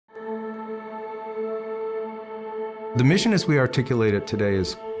The mission as we articulate it today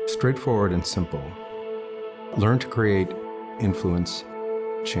is straightforward and simple. Learn to create, influence,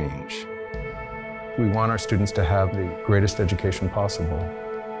 change. We want our students to have the greatest education possible.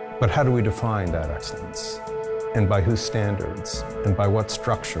 But how do we define that excellence? And by whose standards? And by what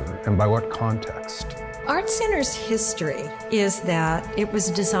structure? And by what context? ArtCenter's history is that it was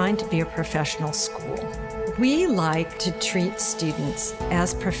designed to be a professional school. We like to treat students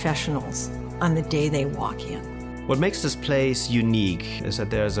as professionals on the day they walk in. What makes this place unique is that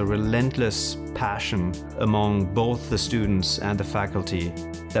there's a relentless passion among both the students and the faculty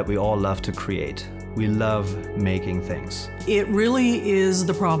that we all love to create. We love making things. It really is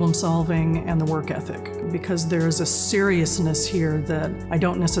the problem solving and the work ethic, because there is a seriousness here that I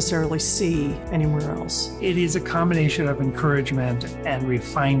don't necessarily see anywhere else. It is a combination of encouragement and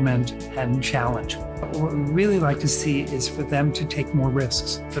refinement and challenge. What we really like to see is for them to take more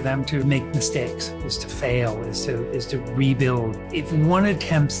risks, for them to make mistakes, is to fail, is to rebuild. If one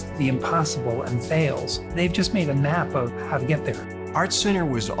attempts the impossible and fails, they've just made a map of how to get there. ArtCenter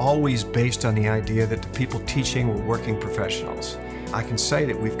was always based on the idea that the people teaching were working professionals. I can say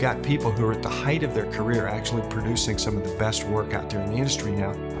that we've got people who are at the height of their career actually producing some of the best work out there in the industry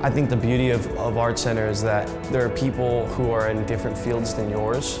now. I think the beauty of ArtCenter is that there are people who are in different fields than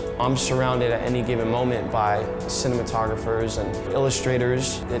yours. I'm surrounded at any given moment by cinematographers and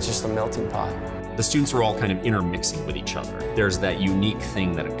illustrators. It's just a melting pot. The students are all kind of intermixing with each other. There's that unique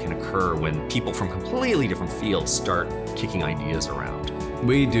thing that can occur when people from completely different fields start kicking ideas around.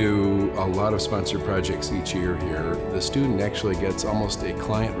 We do a lot of sponsored projects each year here. The student actually gets almost a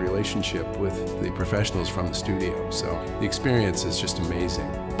client relationship with the professionals from the studio, so the experience is just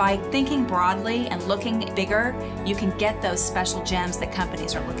amazing. By thinking broadly and looking bigger, you can get those special gems that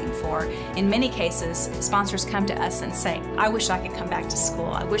companies are looking for. In many cases, sponsors come to us and say, I wish I could come back to school.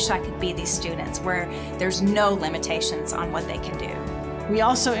 I wish I could be these students, where there's no limitations on what they can do. We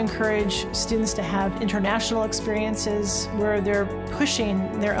also encourage students to have international experiences where they're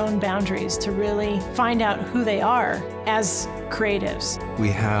pushing their own boundaries to really find out who they are as creatives. We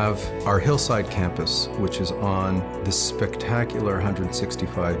have our Hillside campus, which is on this spectacular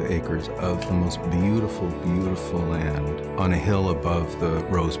 165 acres of the most beautiful, beautiful land on a hill above the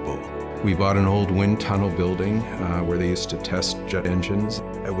Rose Bowl. We bought an old wind tunnel building where they used to test jet engines.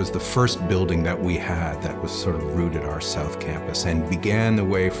 It was the first building that we had that was sort of rooted our South Campus and began the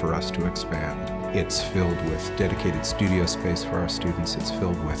way for us to expand. It's filled with dedicated studio space for our students. It's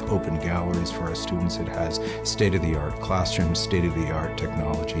filled with open galleries for our students. It has state-of-the-art classrooms, state-of-the-art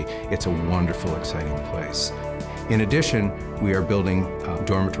technology. It's a wonderful, exciting place. In addition, we are building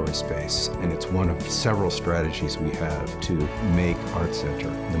dormitory space, and it's one of several strategies we have to make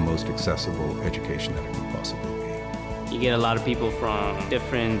ArtCenter the most accessible education that it can possibly be. You get a lot of people from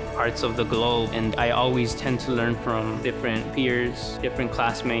different parts of the globe, and I always tend to learn from different peers, different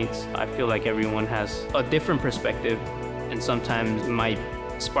classmates. I feel like everyone has a different perspective, and sometimes it might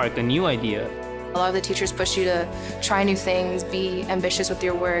spark a new idea. A lot of the teachers push you to try new things, be ambitious with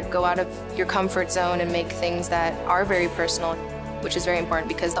your work, go out of your comfort zone and make things that are very personal, which is very important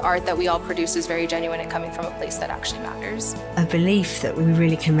because the art that we all produce is very genuine and coming from a place that actually matters. A belief that we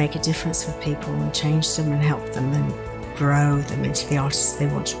really can make a difference with people and change them and help them and grow them into the artists they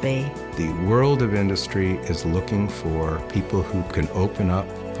want to be. The world of industry is looking for people who can open up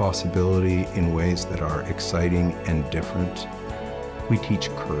possibility in ways that are exciting and different. We teach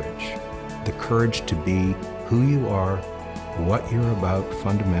courage. The courage to be who you are, what you're about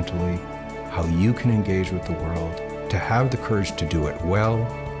fundamentally, how you can engage with the world, to have the courage to do it well,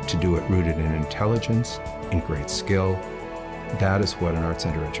 to do it rooted in intelligence, in great skill. That is what an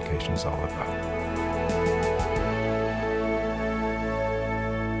ArtCenter education is all about.